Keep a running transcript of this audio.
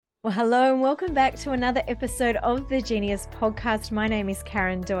Well, hello and welcome back to another episode of the Genius Podcast. My name is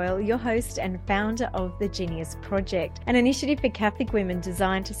Karen Doyle, your host and founder of the Genius Project, an initiative for Catholic women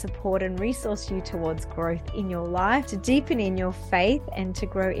designed to support and resource you towards growth in your life, to deepen in your faith, and to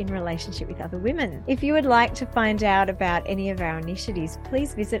grow in relationship with other women. If you would like to find out about any of our initiatives,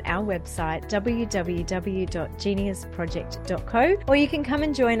 please visit our website, www.geniusproject.co, or you can come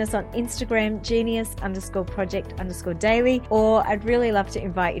and join us on Instagram, genius_project_daily, or I'd really love to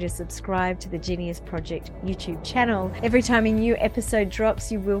invite you to subscribe to the Genius Project YouTube channel. Every time a new episode drops,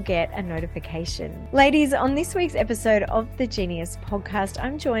 you will get a notification. Ladies, on this week's episode of the Genius Podcast,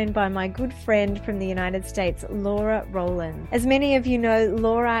 I'm joined by my good friend from the United States, Roland. As many of you know,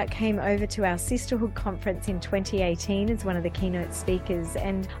 Laura came over to our Sisterhood conference in 2018 as one of the keynote speakers,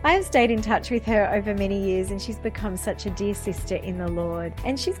 and I have stayed in touch with her over many years, and she's become such a dear sister in the Lord.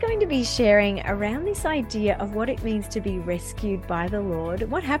 And she's going to be sharing around this idea of what it means to be rescued by the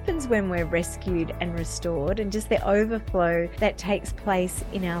Lord, what happens when we're rescued and restored, and just the overflow that takes place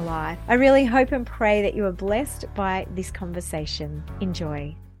in our life. I really hope and pray that you are blessed by this conversation.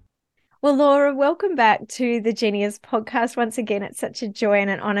 Enjoy. Well, Laura, welcome back to the Genius Podcast. Once again, it's such a joy and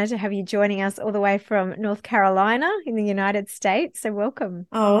an honor to have you joining us all the way from North Carolina in the United States. So welcome.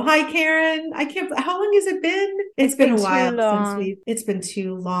 Oh, hi, Karen. How long has it been? It's been a while it's been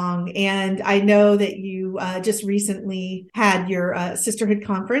too long. And I know that you just recently had your sisterhood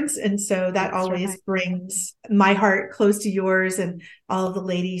conference. And so that always brings my heart close to yours, and all of the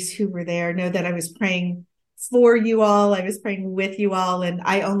ladies who were there know that I was praying for you all. I was praying with you all, and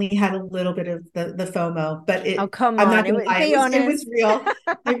I only had a little bit of the FOMO, but I'm not gonna lie, it was real.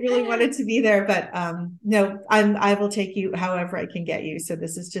 I really wanted to be there, but no, I will take you however I can get you. So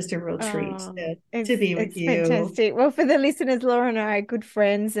this is just a real treat to be with you. It's fantastic. Well, for the listeners, Laura and I are good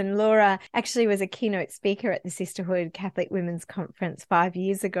friends, and Laura actually was a keynote speaker at the Sisterhood Catholic Women's Conference 5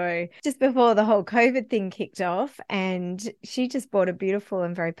 years ago, just before the whole COVID thing kicked off, and she just brought a beautiful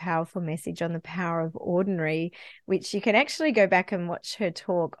and very powerful message on the power of ordinary, which you can actually go back and watch her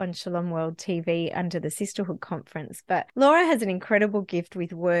talk on Shalom World TV under the Sisterhood Conference. But Laura has an incredible gift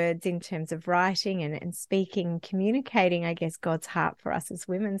with words in terms of writing and speaking, communicating, I guess, God's heart for us as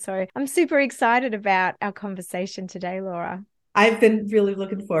women. So I'm super excited about our conversation today, Laura. I've been really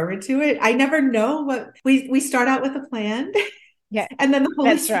looking forward to it. I never know what we start out with a plan. Yeah. And then the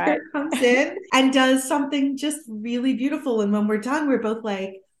Holy Spirit comes in and does something just really beautiful. And when we're done, we're both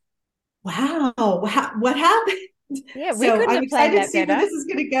like, wow, what happened? Yeah, I'm excited to see where this is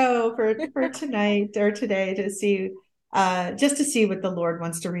going to go for tonight or today, to see just to see what the Lord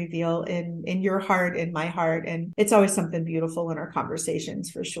wants to reveal in your heart, in my heart. And it's always something beautiful in our conversations,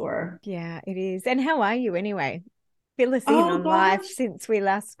 for sure. Yeah, it is. And how are you anyway? Fill us in on life since we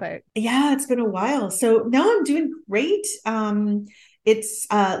last spoke. Yeah, it's been a while. So now I'm doing great. It's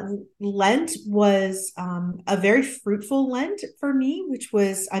Lent was a very fruitful Lent for me, which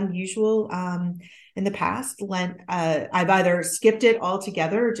was unusual. In the past Lent, I've either skipped it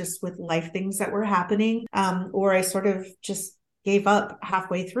altogether just with life things that were happening, or I sort of just gave up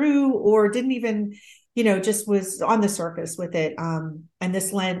halfway through, or didn't even, just was on the surface with it. And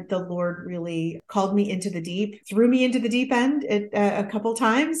this Lent, the Lord really called me into the deep, threw me into the deep end a couple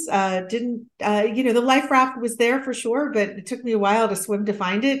times. The life raft was there for sure, but it took me a while to swim to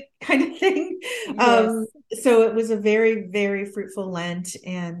find it, kind of thing. Yes. So it was a very, very fruitful Lent,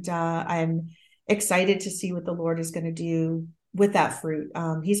 and I'm excited to see what the Lord is going to do with that fruit.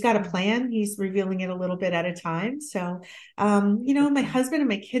 He's got a plan. He's revealing it a little bit at a time. So, my husband and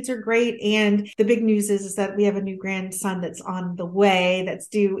my kids are great. And the big news is that we have a new grandson that's on the way, that's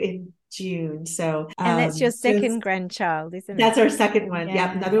due in June. So, and that's your second grandchild, isn't it? That's our second one.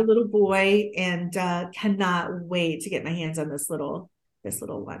 Yeah. Another little boy, and cannot wait to get my hands on this little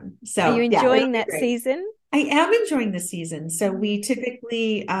one. So are you enjoying that season? I am enjoying the season. So we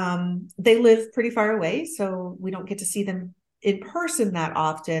typically, they live pretty far away, so we don't get to see them in person that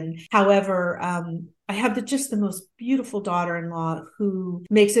often. However, I have the most beautiful daughter-in-law who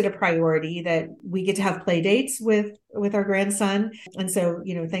makes it a priority that we get to have play dates with our grandson. And so,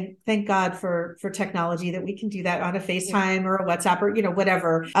 thank God for technology that we can do that on a FaceTime or a WhatsApp or,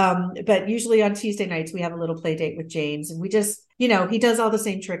 whatever. But usually on Tuesday nights, we have a little play date with James, and we just, he does all the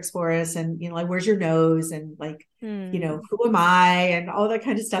same tricks for us, and, like, where's your nose? And like, who am I? And all that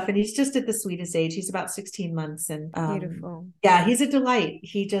kind of stuff. And he's just at the sweetest age. He's about 16 months, and beautiful. Yeah, he's a delight.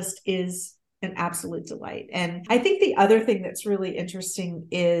 He just is an absolute delight. And I think the other thing that's really interesting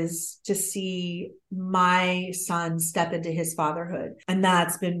is to see my son step into his fatherhood. And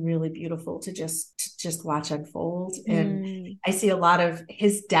that's been really beautiful to just watch unfold. And I see a lot of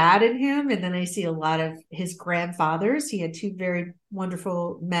his dad in him, and then I see a lot of his grandfathers. He had two very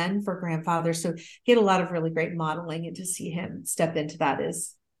wonderful men for grandfathers. So he had a lot of really great modeling, and to see him step into that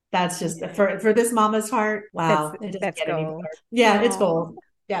is, that's just for this mama's heart. Wow. It doesn't That's get any gold. better. Yeah, it's Oh, gold.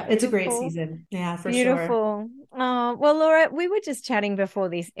 Yeah, it's a great beautiful. season. Yeah, for sure. Beautiful. Oh, well, Laura, we were just chatting before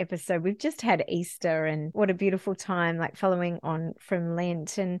this episode. We've just had Easter and what a beautiful time, like following on from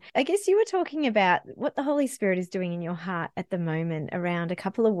Lent. And I guess you were talking about what the Holy Spirit is doing in your heart at the moment around a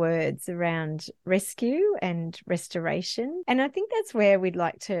couple of words around rescue and restoration. And I think that's where we'd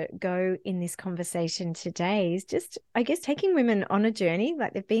like to go in this conversation today, is just, I guess, taking women on a journey.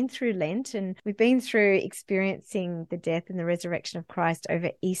 Like, they've been through Lent and we've been through experiencing the death and the resurrection of Christ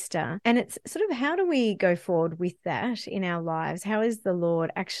over Easter. And it's sort of, how do we go forward with that in our lives? How is the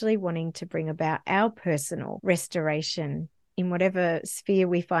Lord actually wanting to bring about our personal restoration in whatever sphere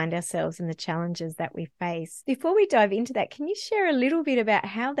we find ourselves and the challenges that we face? Before we dive into that, can you share a little bit about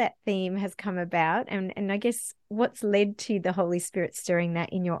how that theme has come about, and I guess what's led to the Holy Spirit stirring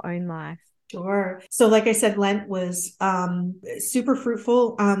that in your own life? Sure. So like I said, Lent was super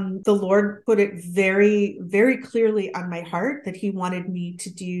fruitful. The Lord put it very, very clearly on my heart that he wanted me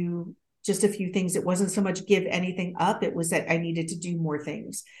to do just a few things. It wasn't so much give anything up. It was that I needed to do more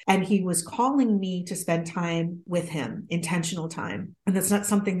things. And he was calling me to spend time with him, intentional time. And that's not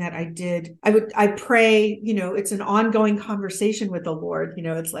something that I did. I pray, it's an ongoing conversation with the Lord.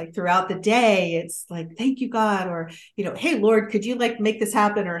 It's like throughout the day, it's like, thank you, God, or, hey, Lord, could you make this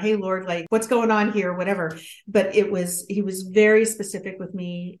happen? Or, hey, Lord, what's going on here? Whatever. But he was very specific with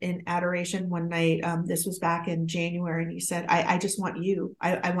me in adoration one night. This was back in January. And he said, I just want you.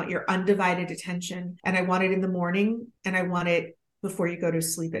 I want your undivided attention. And I want it in the morning, and I want it before you go to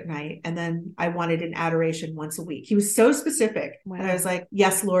sleep at night. And then I wanted an adoration once a week. He was so specific. Wow. And I was like,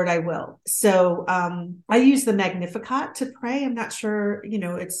 yes, Lord, I will. So I use the Magnificat to pray. I'm not sure,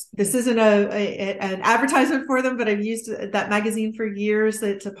 this isn't an advertisement for them, but I've used that magazine for years.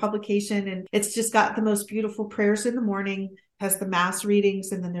 It's a publication, and it's just got the most beautiful prayers in the morning, has the mass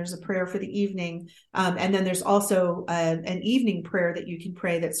readings, and then there's a prayer for the evening. And then there's also an evening prayer that you can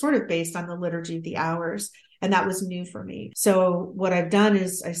pray that's sort of based on the liturgy of the hours. And that was new for me. So what I've done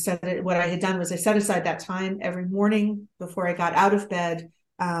is I set aside that time every morning before I got out of bed,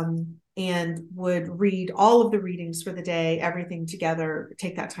 and would read all of the readings for the day, everything together,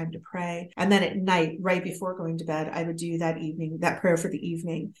 take that time to pray. And then at night, right before going to bed, I would do that prayer for the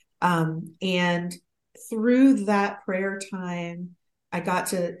evening. And through that prayer time, I got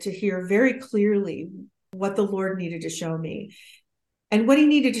to hear very clearly what the Lord needed to show me. And what he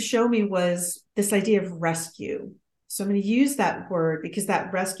needed to show me was this idea of rescue. So I'm going to use that word because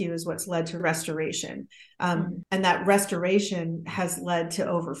that rescue is what's led to restoration. And that restoration has led to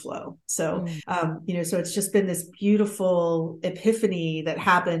overflow. So, so it's just been this beautiful epiphany that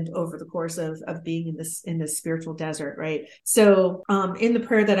happened over the course of being in this spiritual desert, right? So in the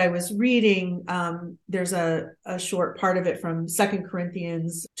prayer that I was reading, there's a short part of it from 2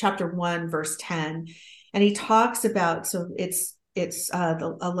 Corinthians chapter 1, verse 10. And he talks about, so it's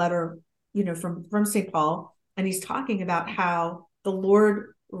a letter, from St. Paul. And he's talking about how the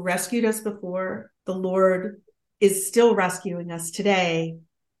Lord rescued us before, the Lord is still rescuing us today,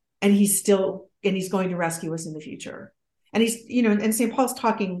 and he's going to rescue us in the future. And he's, and St. Paul's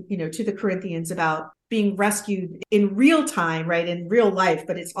talking, to the Corinthians about being rescued in real time, right? In real life,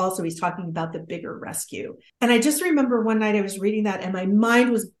 but it's also, he's talking about the bigger rescue. And I just remember one night I was reading that and my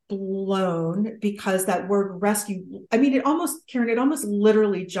mind was blown because that word rescue, I mean, Karen, it almost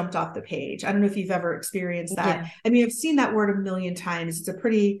literally jumped off the page. I don't know if you've ever experienced that. Yeah. I mean, I've seen that word a million times. It's a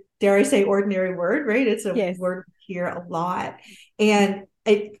pretty, dare I say, ordinary word, right? It's a word we hear a lot. And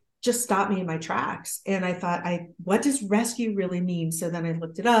it just stopped me in my tracks. And I thought, what does rescue really mean? So then I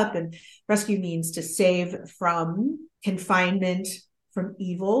looked it up, and rescue means to save from confinement, from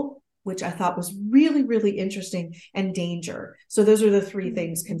evil, which I thought was really, really interesting, and danger. So those are the three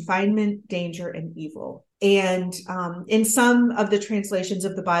things: confinement, danger, and evil. And in some of the translations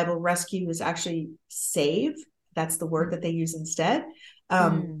of the Bible, rescue is actually save. That's the word that they use instead. I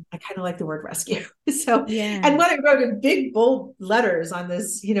kind of like the word rescue. So, and what I wrote in big, bold letters on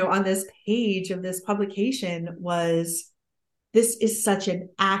this, on this page of this publication was, this is such an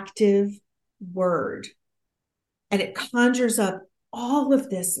active word. And it conjures up all of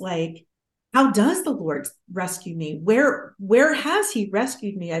this, like, how does the Lord rescue me? Where has he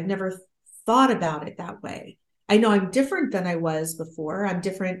rescued me? I've never thought about it that way. I know I'm different than I was before. I'm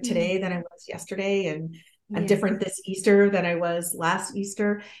different today than I was yesterday. And I'm different this Easter than I was last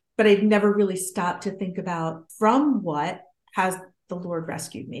Easter, but I'd never really stopped to think about, from what has the Lord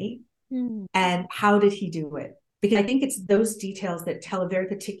rescued me, and how did he do it? because I think it's those details that tell a very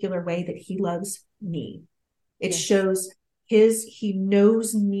particular way that he loves me. It shows he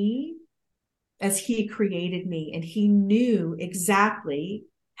knows me as he created me, and he knew exactly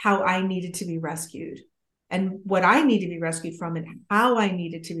how I needed to be rescued, and what I need to be rescued from and how I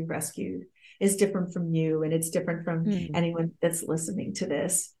needed to be rescued is different from you, and it's different from anyone that's listening to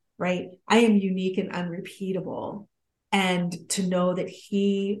this, right? I am unique and unrepeatable. And to know that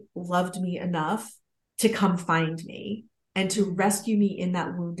he loved me enough to come find me and to rescue me in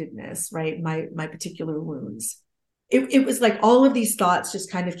that woundedness, right? My particular wounds. It was like all of these thoughts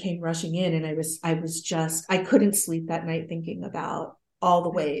just kind of came rushing in, and I couldn't sleep that night thinking about all the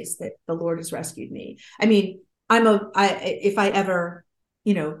ways that the Lord has rescued me. I mean, if I ever,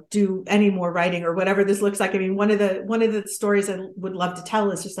 do any more writing or whatever this looks like, I mean, one of the stories I would love to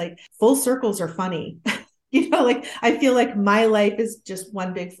tell is just like, full circles are funny. Like I feel like my life is just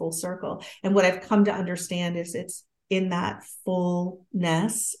one big full circle. And what I've come to understand is it's in that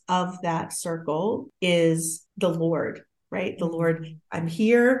fullness of that circle is the Lord, right? The Lord, I'm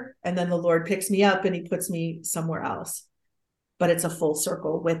here, and then the Lord picks me up and he puts me somewhere else. But it's a full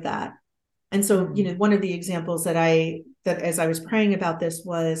circle with that. And so, one of the examples that as I was praying about this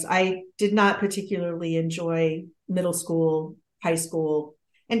was, I did not particularly enjoy middle school, high school,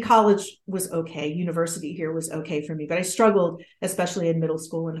 and college was okay. University here was okay for me, but I struggled, especially in middle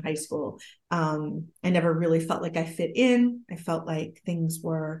school and high school. I never really felt like I fit in. I felt like things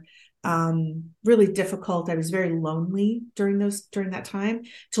were really difficult. I was very lonely during that time.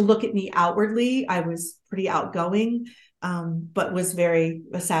 To look at me outwardly, I was pretty outgoing, but was a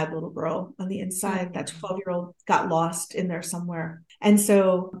sad little girl on the inside. That 12-year-old got lost in there somewhere. And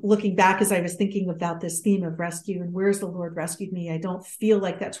so looking back, as I was thinking about this theme of rescue and where's the Lord rescued me, I don't feel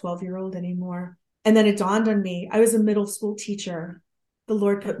like that 12-year-old anymore. And then it dawned on me, I was a middle school teacher. The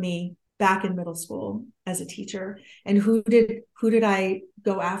Lord put me back in middle school as a teacher. And who did I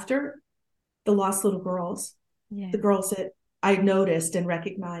go after? The lost little girls, the girls that I noticed and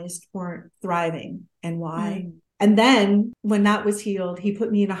recognized weren't thriving, and why. And then when that was healed, he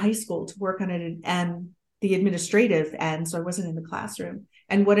put me in a high school to work on it and the administrative end. So I wasn't in the classroom.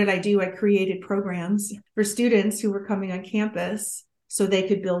 And what did I do? I created programs for students who were coming on campus so they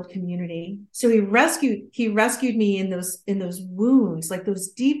could build community. So he rescued me in those wounds, like those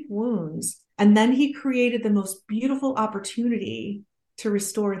deep wounds. And then he created the most beautiful opportunity to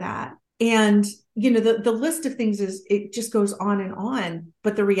restore that. And, the list of things it just goes on and on.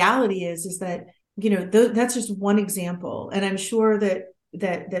 But the reality is that, that's just one example. And I'm sure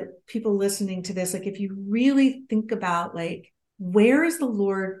that people listening to this, like, if you really think about, like, where is the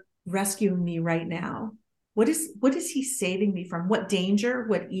Lord rescuing me right now? What is he saving me from? What danger,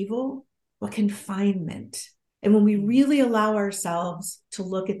 what evil, what confinement? And when we really allow ourselves to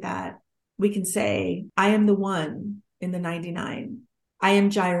look at that, we can say, I am the one in the 99. I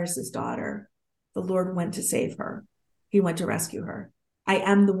am Jairus' daughter. The Lord went to save her. He went to rescue her. I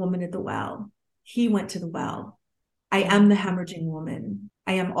am the woman at the well. He went to the well. I am the hemorrhaging woman.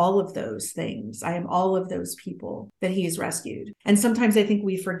 I am all of those things. I am all of those people that he has rescued. And sometimes I think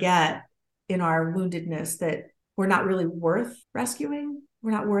we forget in our woundedness that we're not really worth rescuing.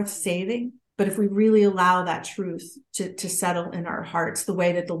 We're not worth saving. But if we really allow that truth to settle in our hearts, the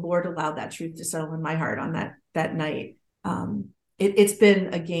way that the Lord allowed that truth to settle in my heart on that night, it's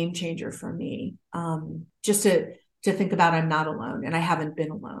been a game changer for me. Just to think about, I'm not alone, and I haven't been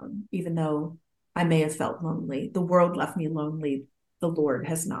alone, even though I may have felt lonely. The world left me lonely. The Lord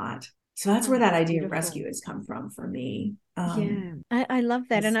has not. So that's where that idea of rescue has come from for me. I love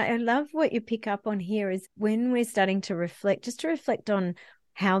that. And I love what you pick up on here is when we're starting to reflect, just to reflect on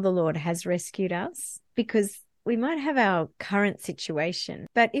how the Lord has rescued us, because we might have our current situation,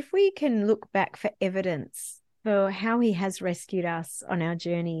 but if we can look back for evidence for how he has rescued us on our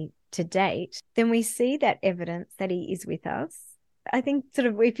journey to date, then we see that evidence that he is with us. I think sort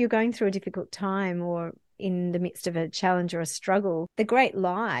of if you're going through a difficult time or in the midst of a challenge or a struggle, the great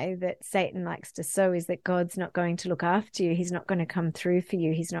lie that Satan likes to sow is that God's not going to look after you. He's not going to come through for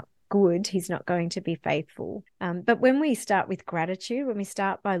you. He's not good. He's not going to be faithful. But when we start with gratitude, when we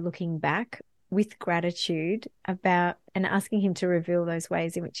start by looking back with gratitude about and asking him to reveal those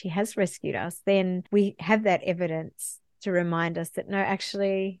ways in which he has rescued us, then we have that evidence to remind us that no,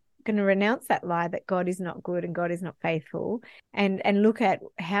 actually, I'm going to renounce that lie that God is not good and God is not faithful, and look at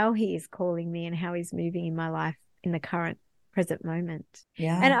how he is calling me and how he's moving in my life in the current present moment.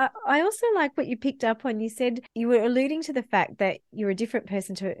 And I also like what you picked up on. You said you were alluding to the fact that you're a different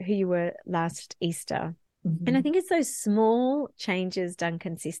person to who you were last Easter. And I think it's those small changes done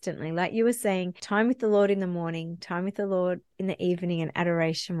consistently. Like you were saying, time with the Lord in the morning, time with the Lord in the evening, and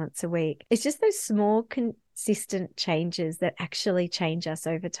adoration once a week. It's just those small, consistent changes that actually change us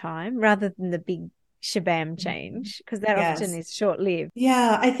over time rather than the big shabam change, because that often Yes. is short-lived.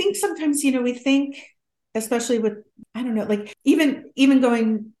 Yeah. I think sometimes, we think, especially with, I don't know, like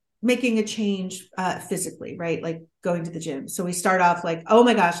even making a change physically, right? Like going to the gym. So we start off like, oh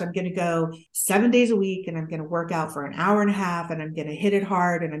my gosh, I'm going to go 7 days a week and I'm going to work out for an hour and a half and I'm going to hit it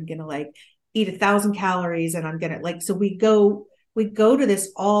hard and I'm going to like eat 1,000 calories and I'm going to like, so we go to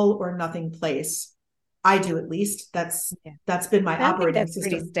this all or nothing place. I do, at least. That's been my I think operating that's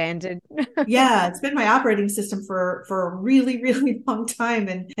pretty system. standard. Yeah, it's been my operating system for a really, really long time.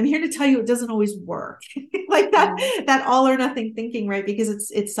 And I'm here to tell you it doesn't always work. Like that all or nothing thinking, right? Because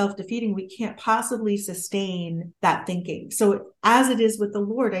it's self-defeating. We can't possibly sustain that thinking. So as it is with the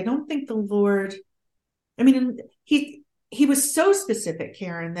Lord, I don't think the Lord, I mean, he was so specific,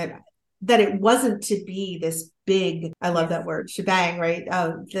 Karen, that it wasn't to be this big, I love Yes. that word, shebang, right?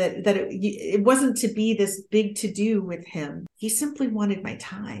 That it wasn't to be this big to do with him. He simply wanted my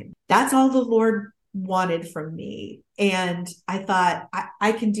time. That's all the Lord wanted from me. And I thought,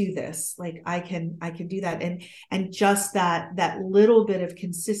 I can do this. Like I can do that. And just that little bit of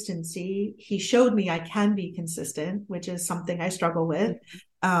consistency, he showed me I can be consistent, which is something I struggle with.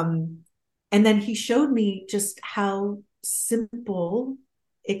 And then he showed me just how simple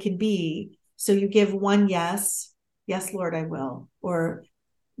it can be. So you give one yes, Lord, I will. Or,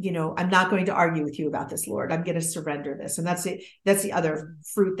 I'm not going to argue with you about this, Lord. I'm going to surrender this. And that's the other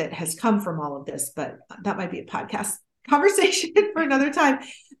fruit that has come from all of this, but that might be a podcast conversation for another time.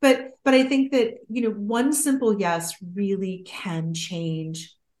 But I think that, one simple yes really can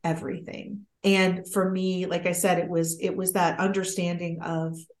change everything. And for me, like I said, it was that understanding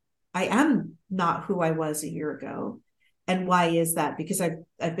of I am not who I was a year ago. And why is that? Because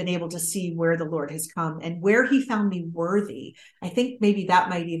I've been able to see where the Lord has come and where he found me worthy. I think maybe that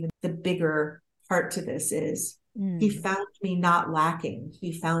might even the bigger part to this is he found me not lacking.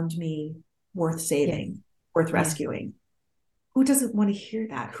 He found me worth saving, worth rescuing. Who doesn't want to hear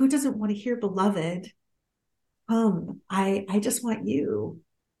that? Who doesn't want to hear, beloved? I just want you.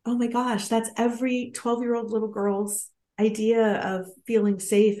 Oh my gosh, that's every 12-year-old little girl's idea of feeling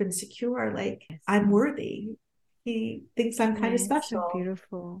safe and secure. Like I'm worthy. He thinks I'm kind of special. So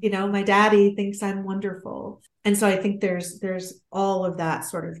beautiful. My daddy thinks I'm wonderful. And so I think there's all of that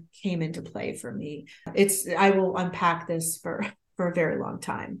sort of came into play for me. I will unpack this for a very long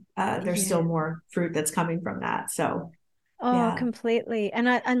time. There's still more fruit that's coming from that. So completely. And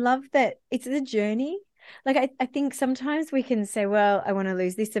I love that it's the journey. Like I think sometimes we can say, well, I want to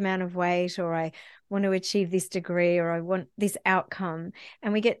lose this amount of weight, or I want to achieve this degree, or I want this outcome.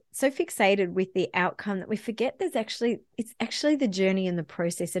 And we get so fixated with the outcome that we forget it's actually the journey and the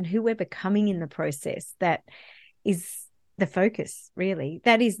process and who we're becoming in the process that is the focus, really.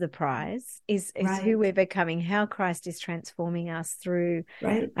 That is the prize, is who we're becoming, how Christ is transforming us through,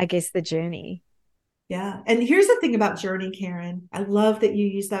 I guess, the journey. Yeah. And here's the thing about journey, Karen. I love that you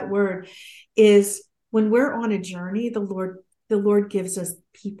use that word, is when we're on a journey, the Lord gives us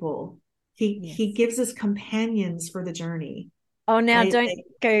people. He gives us companions for the journey. Oh, now don't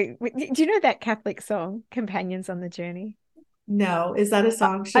go. Do you know that Catholic song, Companions on the Journey? No. Is that a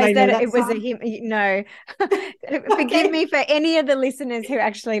song? Should I know that it song? was a hymn. No. Forgive me for any of the listeners who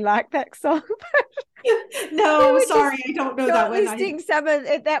actually like that song. No, sorry, I don't know that one. Listing some of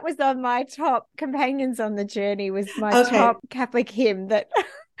it, that was on my top. Companions on the Journey was my top Catholic hymn that.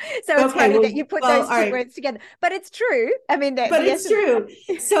 So it's funny that you put those two words together, but it's true. I mean, but it's true.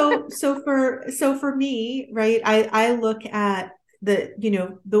 So for me, right, I look at the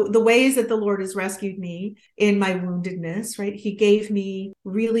ways that the Lord has rescued me in my woundedness, right? He gave me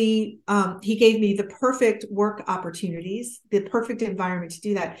the perfect work opportunities, the perfect environment to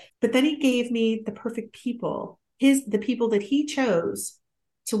do that. But then he gave me the perfect people, the people that he chose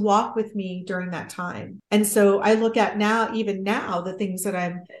to walk with me during that time. And so I look at even now, the things that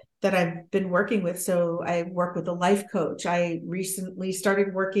I've been working with. So I work with a life coach. I recently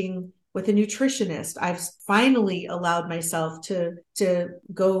started working with a nutritionist. I've finally allowed myself to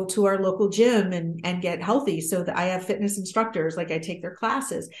go to our local gym and get healthy, so that I have fitness instructors, like I take their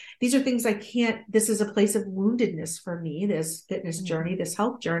classes. These are things this is a place of woundedness for me, this fitness journey, this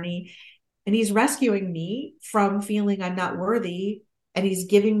health journey. And he's rescuing me from feeling I'm not worthy. And he's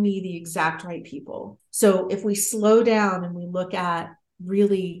giving me the exact right people. So if we slow down and we look at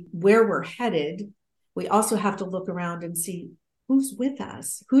really where we're headed, we also have to look around and see who's with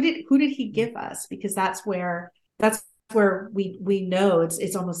us. Who did he give us? Because that's where we know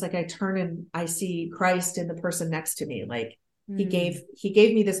it's almost like I turn and I see Christ in the person next to me. Like he gave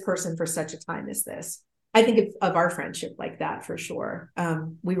me this person for such a time as this. I think of our friendship like that for sure.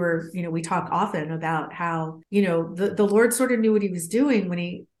 We talk often about how, the Lord sort of knew what he was doing when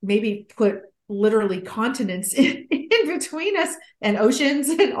he maybe put literally continents in between us and oceans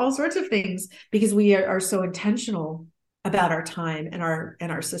and all sorts of things, because we are so intentional about our time and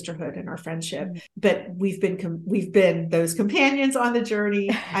our sisterhood and our friendship. But we've been those companions on the journey.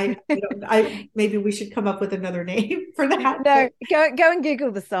 I maybe we should come up with another name for that. No, go and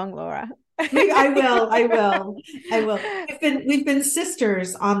Google the song, Laura. Maybe I will. We've been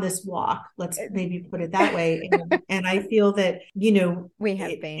sisters on this walk. Let's maybe put it that way. And I feel that, we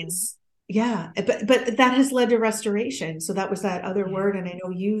have been. Yeah, but that has led to restoration. So that was that other word. And I know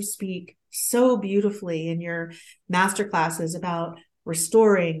you speak so beautifully in your master classes about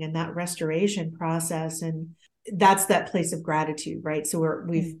restoring and that restoration process. And that's that place of gratitude, right? So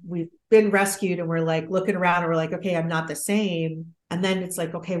we've been rescued, and we're like looking around and we're like, okay, I'm not the same. And then it's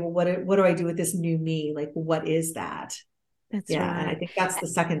like, okay, well, what do I do with this new me? Like, what is that? That's right. And I think that's the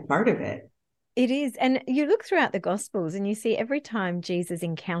second part of it. It is. And you look throughout the Gospels and you see every time Jesus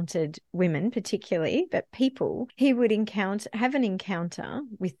encountered women, particularly, but people, he would have an encounter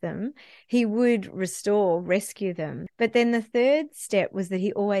with them. He would rescue them. But then the third step was that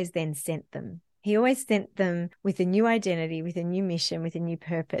he always then sent them. He always sent them with a new identity, with a new mission, with a new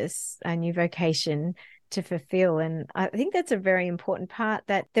purpose, a new vocation to fulfill. And I think that's a very important part,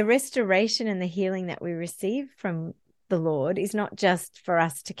 that the restoration and the healing that we receive from the Lord is not just for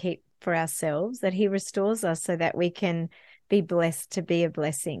us to keep for ourselves, that he restores us so that we can be blessed to be a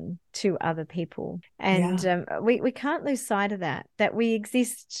blessing to other people. And we can't lose sight of that we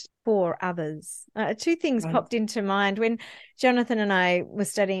exist for others. Two things popped into mind when Jonathan and I were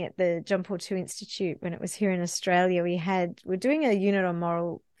studying at the John Paul II Institute when it was here in Australia. We're doing a unit on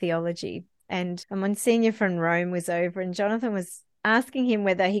moral theology, and Monsignor from Rome was over, and Jonathan was asking him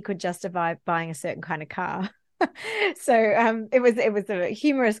whether he could justify buying a certain kind of car. So it was a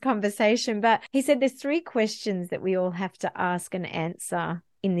humorous conversation, but he said there's 3 questions that we all have to ask and answer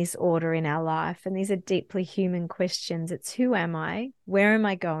in this order in our life. And these are deeply human questions. It's who am I? Where am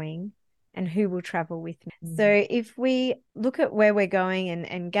I going? And who will travel with me? Mm-hmm. So if we look at where we're going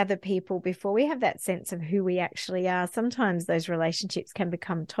and gather people before we have that sense of who we actually are, sometimes those relationships can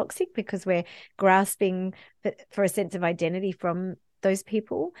become toxic because we're grasping for a sense of identity from those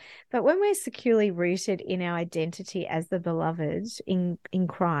people. But when we're securely rooted in our identity as the beloved in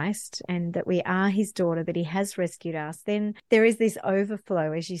Christ, and that we are his daughter, that he has rescued us, then there is this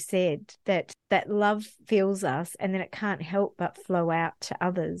overflow, as you said, that love fills us, and then it can't help but flow out to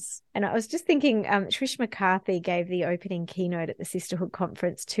others. And I was just thinking, Trish McCarthy gave the opening keynote at the Sisterhood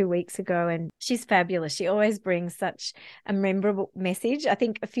Conference 2 weeks ago, and she's fabulous. She always brings such a memorable message. I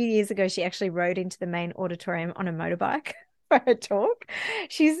think a few years ago, she actually rode into the main auditorium on a motorbike for her talk.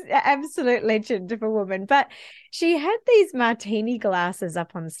 She's an absolute legend of a woman. But she had these martini glasses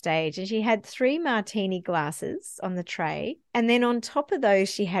up on stage, and she had 3 martini glasses on the tray. And then on top of those,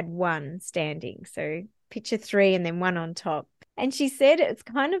 she had 1 standing. So picture 3 and then 1 on top. And she said it's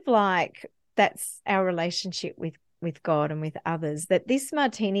kind of like that's our relationship with God and with others, that this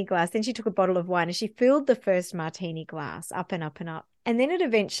martini glass, then she took a bottle of wine and she filled the first martini glass up and up and up. And then it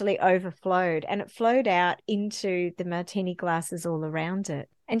eventually overflowed, and it flowed out into the martini glasses all around it.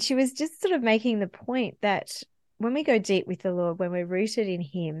 And she was just sort of making the point that when we go deep with the Lord, when we're rooted in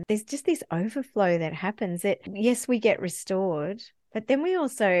him, there's just this overflow that happens, that yes, we get restored, but then we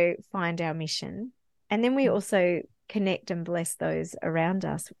also find our mission. And then we also connect and bless those around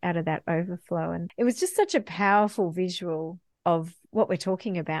us out of that overflow. And it was just such a powerful visual of what we're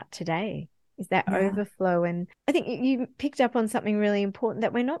talking about today, is that overflow. And I think you picked up on something really important,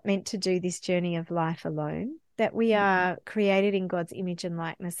 that we're not meant to do this journey of life alone, that we are created in God's image and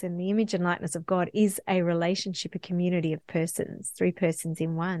likeness. And the image and likeness of God is a relationship, a community of persons, 3 persons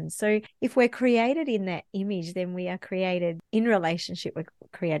in one. So if we're created in that image, then we are created in relationship. We're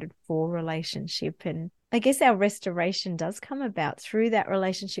created for relationship. And I guess our restoration does come about through that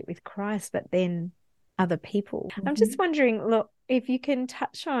relationship with Christ, but then other people. Mm-hmm. I'm just wondering, look, if you can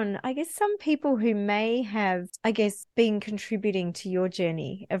touch on, I guess, some people who may have, I guess, been contributing to your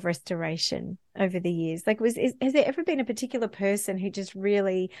journey of restoration over the years. Like, has there ever been a particular person who just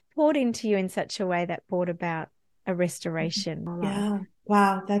really poured into you in such a way that brought about a restoration? Yeah.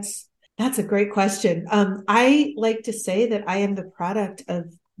 Wow. That's a great question. I like to say that I am the product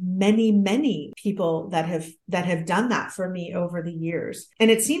of many people that have done that for me over the years. And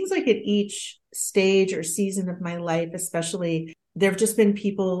it seems like at each stage or season of my life, especially, there have just been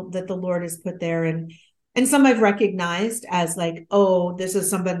people that the Lord has put there, and some I've recognized as like, oh, this is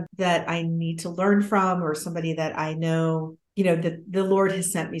somebody that I need to learn from, or somebody that I know, the Lord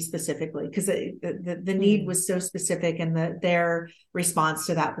has sent me specifically, because the need was so specific, and their response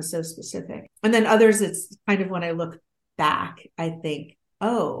to that was so specific. And then others, it's kind of, when I look back, I think,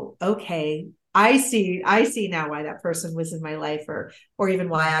 oh, okay, I see now why that person was in my life, or even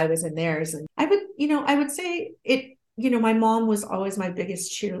why I was in theirs. And I would say it, my mom was always my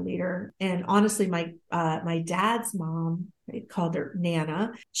biggest cheerleader. And honestly, my dad's mom, I called her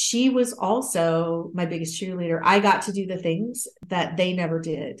Nana, she was also my biggest cheerleader. I got to do the things that they never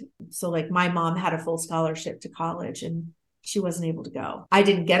did. So like, my mom had a full scholarship to college, and she wasn't able to go. I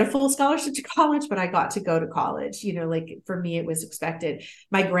didn't get a full scholarship to college, but I got to go to college. Like, for me, it was expected.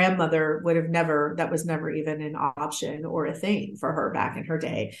 My grandmother that was never even an option or a thing for her back in her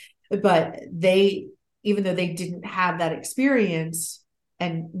day. But even though they didn't have that experience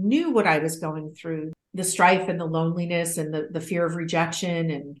and knew what I was going through, the strife and the loneliness and the fear of rejection,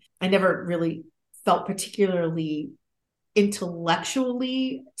 and I never really felt particularly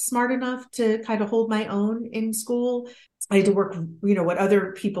intellectually smart enough to kind of hold my own in school. I had to work, what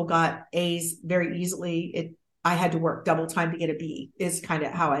other people got A's very easily, I had to work double time to get a B, is kind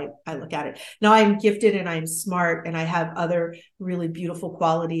of how I look at it. Now, I'm gifted and I'm smart, and I have other really beautiful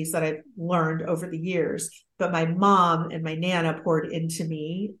qualities that I've learned over the years. But my mom and my Nana poured into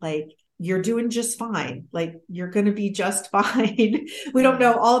me, like, you're doing just fine. Like, you're going to be just fine. We don't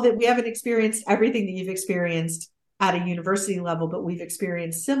know all that. We haven't experienced everything that you've experienced at a university level, but we've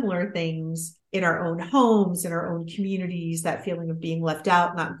experienced similar things in our own homes, in our own communities, that feeling of being left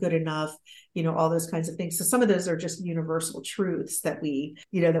out, not good enough, all those kinds of things. So some of those are just universal truths that we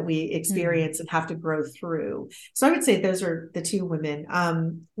experience and have to grow through. So I would say those are the two women.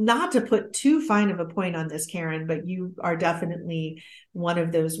 Not to put too fine of a point on this, Karen, but you are definitely one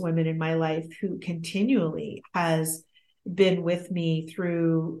of those women in my life who continually has been with me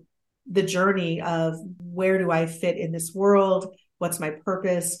through the journey of, where do I fit in this world? What's my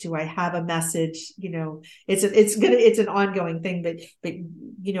purpose? Do I have a message? It's an ongoing thing, but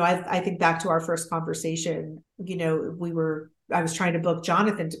I think back to our first conversation, I was trying to book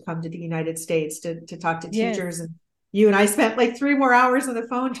Jonathan to come to the United States to talk to teachers. And you and I spent like 3 more hours on the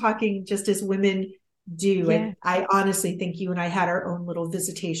phone talking, just as women do. Yeah. And I honestly think you and I had our own little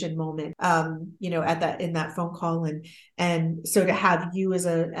visitation moment, in that phone call. And so to have you as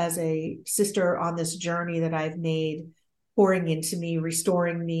a sister on this journey that I've made, pouring into me,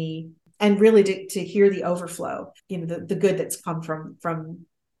 restoring me, and really to hear the overflow, the good that's come from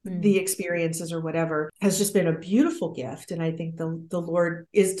the experiences or whatever, has just been a beautiful gift. And I think the Lord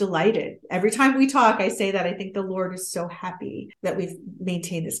is delighted. Every time we talk, I say that I think the Lord is so happy that we've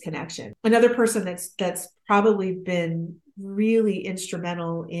maintained this connection. Another person that's probably been really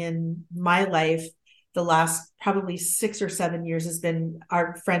instrumental in my life the last probably 6 or 7 years has been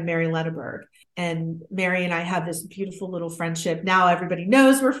our friend Mary Lenneberg. And Mary and I have this beautiful little friendship. Now everybody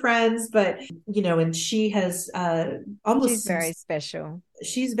knows we're friends, but and she has she's very special.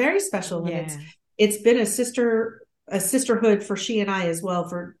 She's very special. Yeah. And it's been a sisterhood for she and I as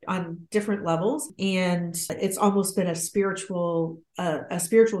well, on different levels. And it's almost been a spiritual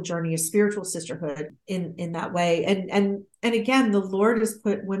journey, a spiritual sisterhood in that way. And again, the Lord has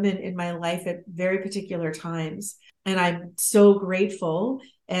put women in my life at very particular times. And I'm so grateful.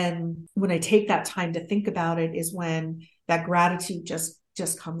 And when I take that time to think about it, is when that gratitude just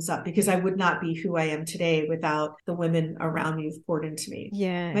comes up, because I would not be who I am today without the women around me who've poured into me.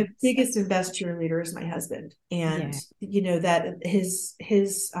 Yeah. My biggest and best cheerleader is my husband. And that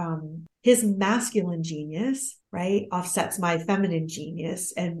his masculine genius, right, offsets my feminine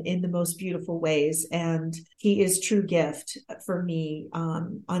genius, and in the most beautiful ways. And he is true gift for me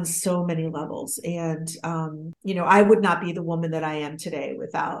on so many levels. And I would not be the woman that I am today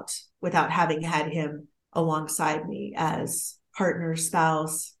without having had him alongside me as partner,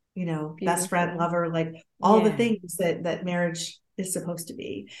 spouse, beautiful. Best friend, lover, like all the things that marriage is supposed to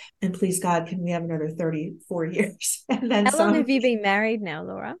be. And please God, can we have another 34 years? And then how long have you been married now,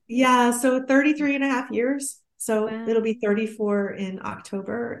 Laura? Yeah, so 33 and a half years. So it'll be 34 in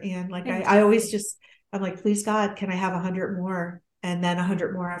October. And like, I always I'm like, please God, can I have 100 more? And then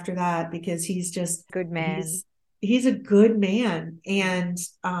 100 more after that, because he's just good man. He's a good man. And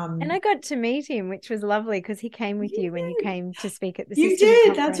I got to meet him, which was lovely, because he came with you when you came to speak at the You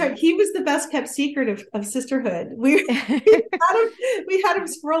did. Conference. That's right. He was the best kept secret of sisterhood. We had him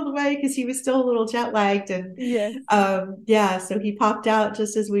squirreled away because he was still a little jet lagged. And so he popped out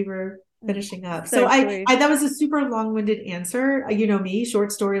just as we were finishing up. So I that was a super long-winded answer. You know me,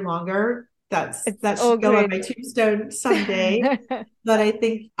 short story longer. That should go on my tombstone someday. But I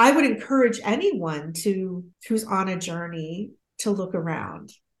think I would encourage anyone who's on a journey to look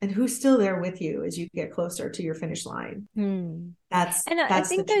around and who's still there with you as you get closer to your finish line. And I That's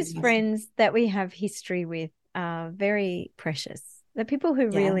the think true those message. friends that we have history with are very precious. The people who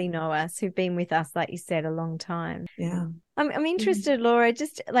Yeah. really know us, who've been with us, like you said, a long time. Yeah. I'm interested, Laura,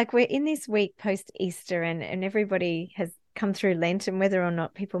 just like we're in this week post Easter and everybody has come through Lent, and whether or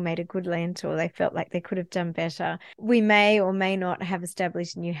not people made a good Lent or they felt like they could have done better. We may or may not have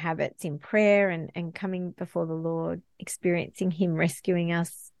established new habits in prayer and coming before the Lord, experiencing him rescuing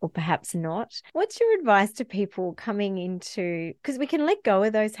us, or perhaps not. What's your advice to people coming into, because we can let go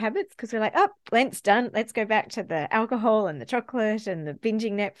of those habits because we're like, oh, Lent's done. Let's go back to the alcohol and the chocolate and the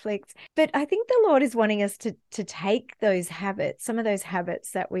binging Netflix. But I think the Lord is wanting us to take those habits, some of those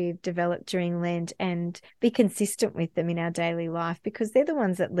habits that we've developed during Lent, and be consistent with them in our daily life, because they're the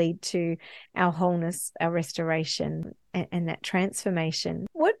ones that lead to our wholeness, our restoration, and that transformation.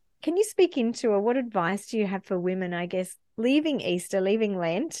 What can you speak into, or what advice do you have for women, I guess, leaving Easter, leaving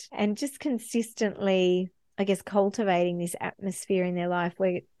Lent, and just consistently, I guess, cultivating this atmosphere in their life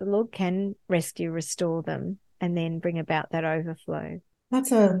where the Lord can rescue, restore them, and then bring about that overflow? I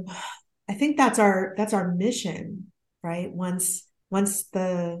think that's our mission, right? Once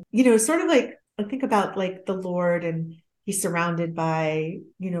the, sort of like, I think about like the Lord, and he's surrounded by,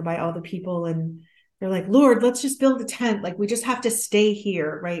 by all the people, and they're like, Lord, let's just build a tent. Like, we just have to stay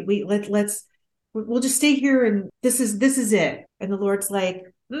here, right? We'll just stay here, and this is it. And the Lord's like,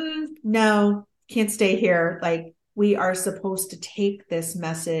 no, can't stay here. Like, we are supposed to take this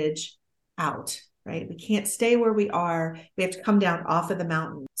message out, right? We can't stay where we are. We have to come down off of the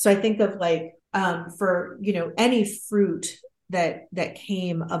mountain. So I think of like, for, any fruit that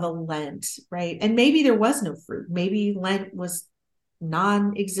came of a Lent, right? And maybe there was no fruit. Maybe Lent was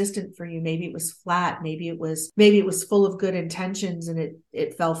non-existent for you. Maybe it was flat. Maybe it was full of good intentions and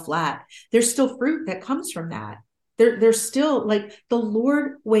it fell flat. There's still fruit that comes from that. There's still, like, the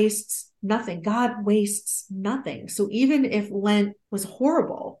Lord wastes nothing. God wastes nothing. So even if Lent was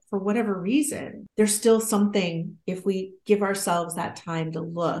horrible for whatever reason, there's still something if we give ourselves that time to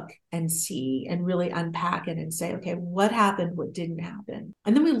look and see and really unpack it and say, okay, what happened? What didn't happen?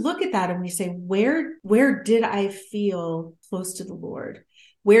 And then we look at that and we say, where did I feel close to the Lord?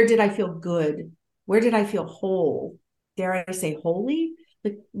 Where did I feel good? Where did I feel whole? Dare I say holy?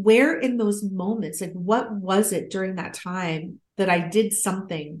 Like, where in those moments, like, what was it during that time that I did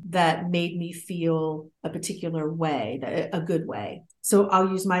something that made me feel a particular way, a good way? So I'll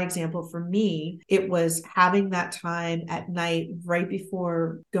use my example. For me, it was having that time at night right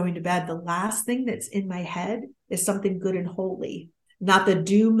before going to bed. The last thing that's in my head is something good and holy, not the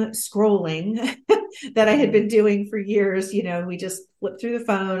doom scrolling that I had been doing for years. We just flip through the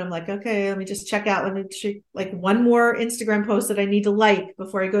phone. I'm like, okay, let me just check out. Let me check like one more Instagram post that I need to like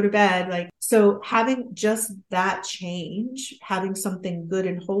before I go to bed. Like, so having just that change, having something good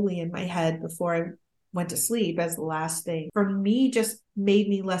and holy in my head before I went to sleep as the last thing, for me, just made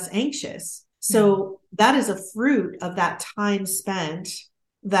me less anxious. So that is a fruit of that time spent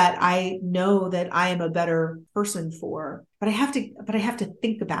that I know that I am a better person for. But I have to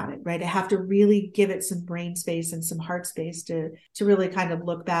think about it, right? I have to really give it some brain space and some heart space to really kind of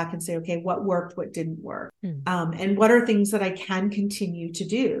look back and say, okay, what worked, what didn't work? And what are things that I can continue to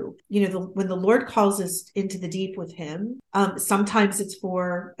do? When the Lord calls us into the deep with him, sometimes it's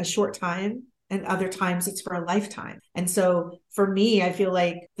for a short time, and other times it's for a lifetime. And so for me, I feel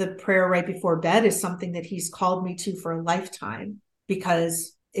like the prayer right before bed is something that he's called me to for a lifetime,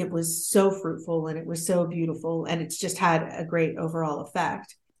 because it was so fruitful and it was so beautiful, and it's just had a great overall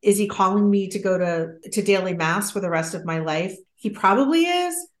effect. Is he calling me to go to daily mass for the rest of my life? He probably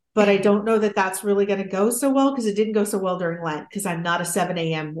is, but I don't know that that's really going to go so well, because it didn't go so well during Lent, because I'm not a 7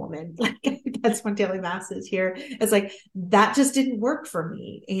 a.m. woman. Like, that's when daily mass is here. It's like, that just didn't work for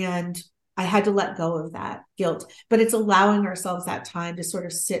me. And I had to let go of that guilt. But it's allowing ourselves that time to sort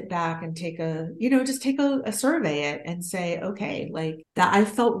of sit back and take a survey it and say, okay, like, that I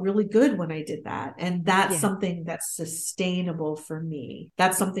felt really good when I did that. And that's something that's sustainable for me.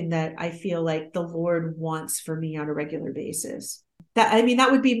 That's something that I feel like the Lord wants for me on a regular basis.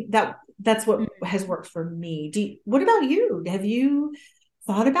 That's what has worked for me. What about you? Have you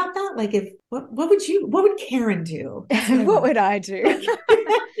thought about that? Like, what would Karen do? What would I do?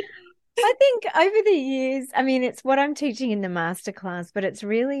 I think over the years, I mean, it's what I'm teaching in the masterclass, but it's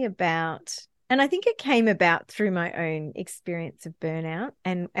really about, and I think it came about through my own experience of burnout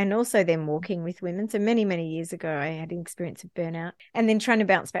and also then walking with women. So many, many years ago, I had an experience of burnout and then trying to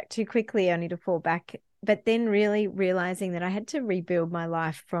bounce back too quickly, only to fall back. But then really realizing that I had to rebuild my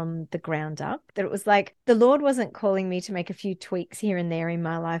life from the ground up, that it was like the Lord wasn't calling me to make a few tweaks here and there in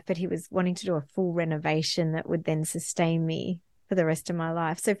my life, but he was wanting to do a full renovation that would then sustain me for the rest of my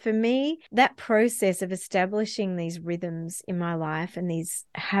life. So for me, that process of establishing these rhythms in my life and these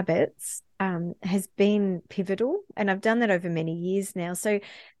habits has been pivotal. And I've done that over many years now. So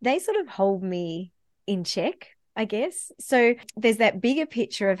they sort of hold me in check, I guess. So there's that bigger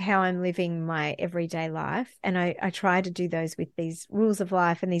picture of how I'm living my everyday life. And I try to do those with these rules of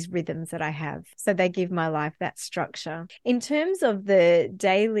life and these rhythms that I have. So they give my life that structure. In terms of the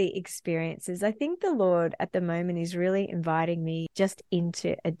daily experiences, I think the Lord at the moment is really inviting me just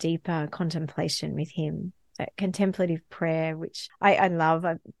into a deeper contemplation with him. That contemplative prayer, which I love.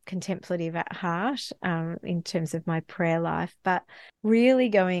 I'm contemplative at heart in terms of my prayer life, but really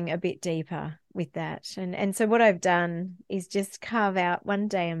going a bit deeper with that. And so what I've done is just carve out one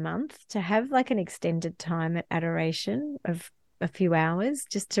day a month to have like an extended time at adoration of a few hours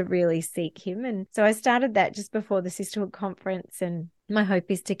just to really seek him. And so I started that just before the Sisterhood conference, and my hope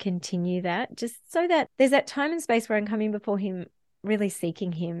is to continue that just so that there's that time and space where I'm coming before him, really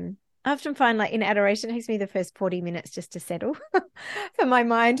seeking him. I often find like in adoration, it takes me the first 40 minutes just to settle, for my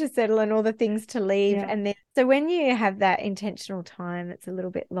mind to settle and all the things to leave. Yeah. And then, so when you have that intentional time, that's a little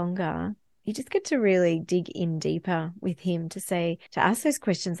bit longer, you just get to really dig in deeper with him to ask those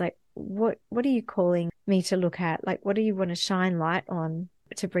questions like, what are you calling me to look at? Like, what do you want to shine light on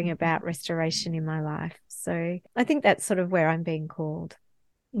to bring about restoration in my life? So I think that's sort of where I'm being called.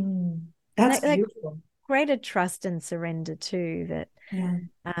 That's beautiful. Greater trust and surrender too. That yeah,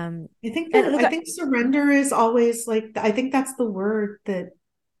 I think surrender is always like, I think that's the word that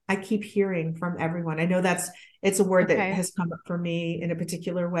I keep hearing from everyone. I know it's a word that has come up for me in a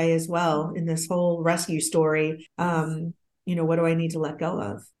particular way as well in this whole rescue story. What do I need to let go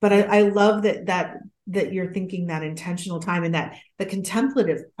of? But I love that you're thinking that intentional time and that the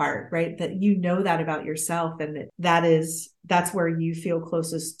contemplative part, right? That that about yourself, and that's where you feel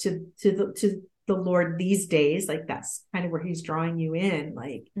closest to the Lord these days. Like that's kind of where he's drawing you in.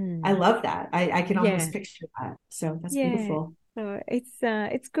 Like, I love that. I can almost picture that. So that's beautiful. So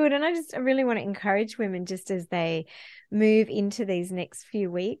it's good. And I really want to encourage women just as they move into these next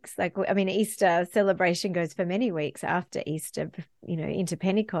few weeks. Like, I mean, Easter celebration goes for many weeks after Easter, into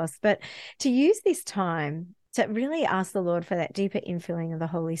Pentecost, but to use this time to really ask the Lord for that deeper infilling of the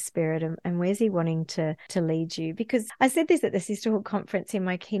Holy Spirit, and where's he wanting to lead you? Because I said this at the Sisterhood conference in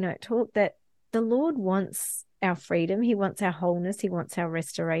my keynote talk, that the Lord wants our freedom. He wants our wholeness. He wants our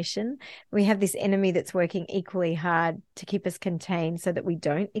restoration. We have this enemy that's working equally hard to keep us contained so that we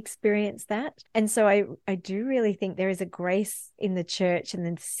don't experience that. And so I do really think there is a grace in the church and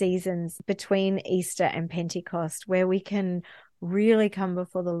the seasons between Easter and Pentecost where we can really come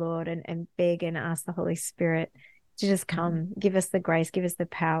before the Lord and beg and ask the Holy Spirit to just come, give us the grace, give us the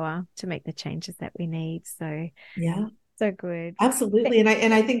power to make the changes that we need. So yeah, so good. Absolutely.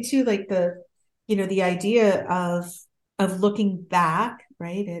 And I think too, like the idea of looking back,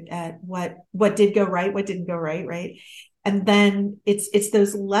 right, at what did go right, what didn't go right, right? And then it's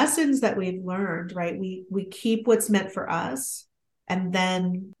those lessons that we've learned, right? We keep what's meant for us, and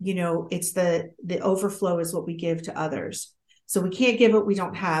then it's the overflow is what we give to others. So we can't give what we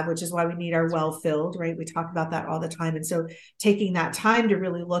don't have, which is why we need our well filled, right? We talk about that all the time. And so taking that time to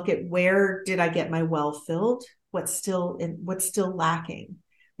really look at, where did I get my well filled? What's still lacking?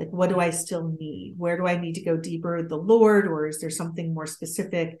 Like, what do I still need? Where do I need to go deeper with the Lord? Or is there something more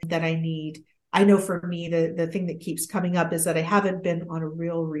specific that I need? I know for me, the thing that keeps coming up is that I haven't been on a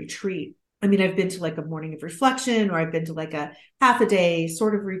real retreat. I mean, I've been to like a morning of reflection, or I've been to like a half a day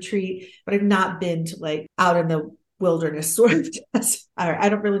sort of retreat, but I've not been to like out in the wilderness sort of. I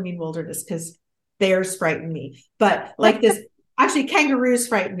don't really mean wilderness because bears frighten me, but like this. Actually, kangaroos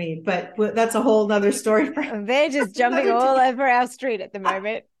frighten me, but that's a whole nother story. They're just jumping all over our street at the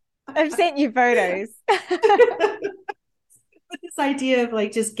moment. I've sent you photos. This idea of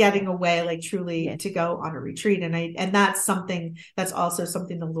like just getting away, like truly to go on a retreat. And that's also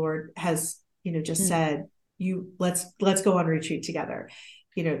something the Lord has, just said, let's go on a retreat together.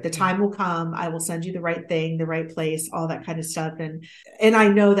 The time will come, I will send you the right thing, the right place, all that kind of stuff. And I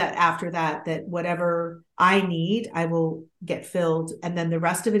know that after that whatever I need, I will get filled. And then the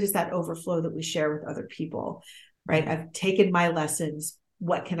rest of it is that overflow that we share with other people, right? I've taken my lessons.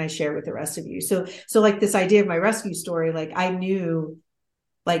 What can I share with the rest of you? So like this idea of my rescue story, like I knew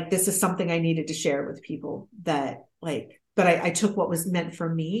like this is something I needed to share with people, that like, but I took what was meant for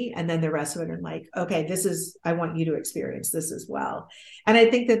me, and then the rest of it, I'm like, okay, I want you to experience this as well. And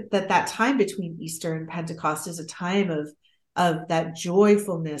I think that time between Easter and Pentecost is a time of that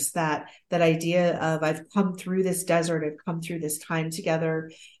joyfulness, that idea of, I've come through this desert, I've come through this time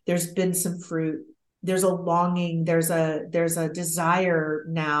together. There's been some fruit. There's a longing. There's a desire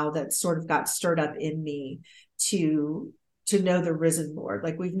now that sort of got stirred up in me to to know the risen Lord.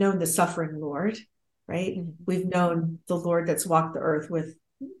 Like we've known the suffering Lord, right? Mm-hmm. We've known the Lord that's walked the earth with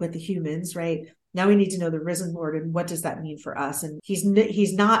the humans, right? Now we need to know the risen Lord, and what does that mean for us? And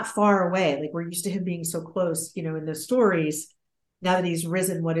he's not far away. Like we're used to him being so close, you know, in the stories. Now that he's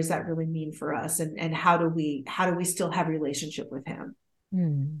risen, what does that really mean for us? And how do we still have relationship with him?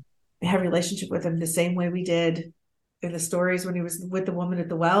 We have relationship with him the same way we did in the stories when he was with the woman at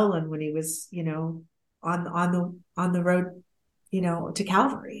the well, and when he was, you know, on the road, you know, to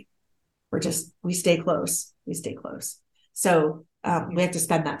Calvary. We stay close. We stay close. So we have to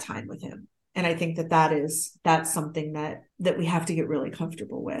spend that time with him. And I think that's something that we have to get really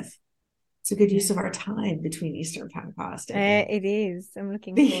comfortable with. It's a good use of our time between Easter and Pentecost. It is. I'm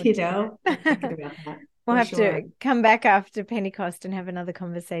looking forward you to know, it. I'm thinking about that. We'll have to come back after Pentecost and have another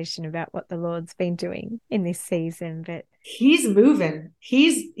conversation about what the Lord's been doing in this season. But he's moving.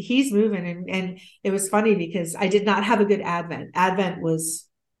 He's moving. And it was funny because I did not have a good Advent. Advent was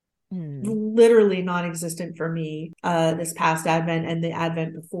literally non-existent for me this past Advent, and the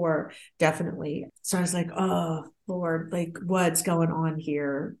Advent before, definitely. So I was like, oh Lord, like what's going on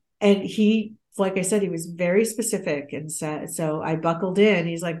here? And he, like I said, he was very specific and said, so I buckled in.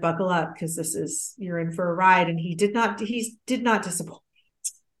 He's like, buckle up, because you're in for a ride. And he did not disappoint.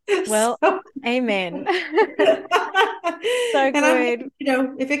 Well, amen. So good. You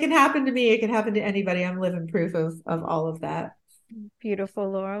know, if it can happen to me, it can happen to anybody. I'm living proof of all of that.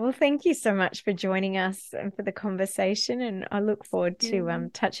 Beautiful, Laura. Well, thank you so much for joining us and for the conversation. And I look forward to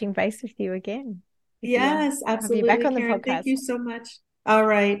touching base with you again. Yes, absolutely. Have you back on Karen, the podcast. Thank you so much. All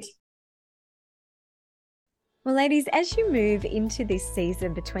right. Well, ladies, as you move into this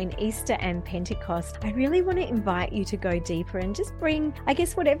season between Easter and Pentecost, I really want to invite you to go deeper and just bring, I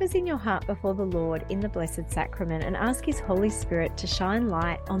guess, whatever's in your heart before the Lord in the Blessed Sacrament, and ask His Holy Spirit to shine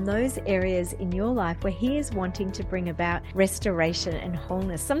light on those areas in your life where He is wanting to bring about restoration and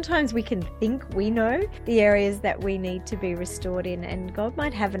wholeness. Sometimes we can think we know the areas that we need to be restored in, and God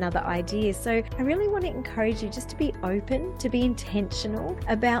might have another idea. So I really want to encourage you just to be open, to be intentional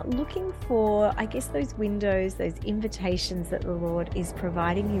about looking for, I guess, those windows, those invitations that the Lord is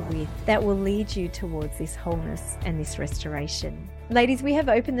providing you with that will lead you towards this wholeness and this restoration. Ladies, we have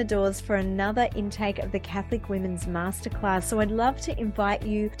opened the doors for another intake of the Catholic Women's Masterclass, so I'd love to invite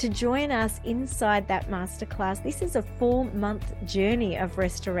you to join us inside that masterclass. This is a 4-month journey of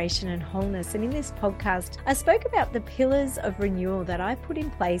restoration and wholeness, and in this podcast, I spoke about the pillars of renewal that I put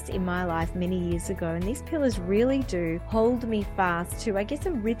in place in my life many years ago, and these pillars really do hold me fast to, I guess,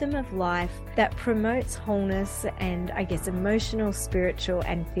 a rhythm of life that promotes wholeness and, I guess, emotional, spiritual,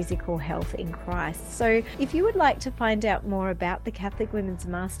 and physical health in Christ. So if you would like to find out more about the Catholic Women's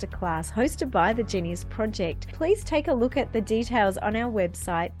Masterclass hosted by the Genius Project, please take a look at the details on our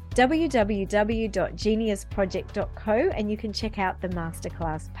website www.geniusproject.co, and you can check out the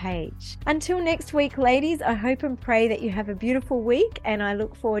masterclass page. Until next week, ladies, I hope and pray that you have a beautiful week, and I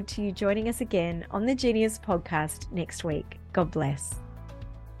look forward to you joining us again on the Genius Podcast next week. God bless.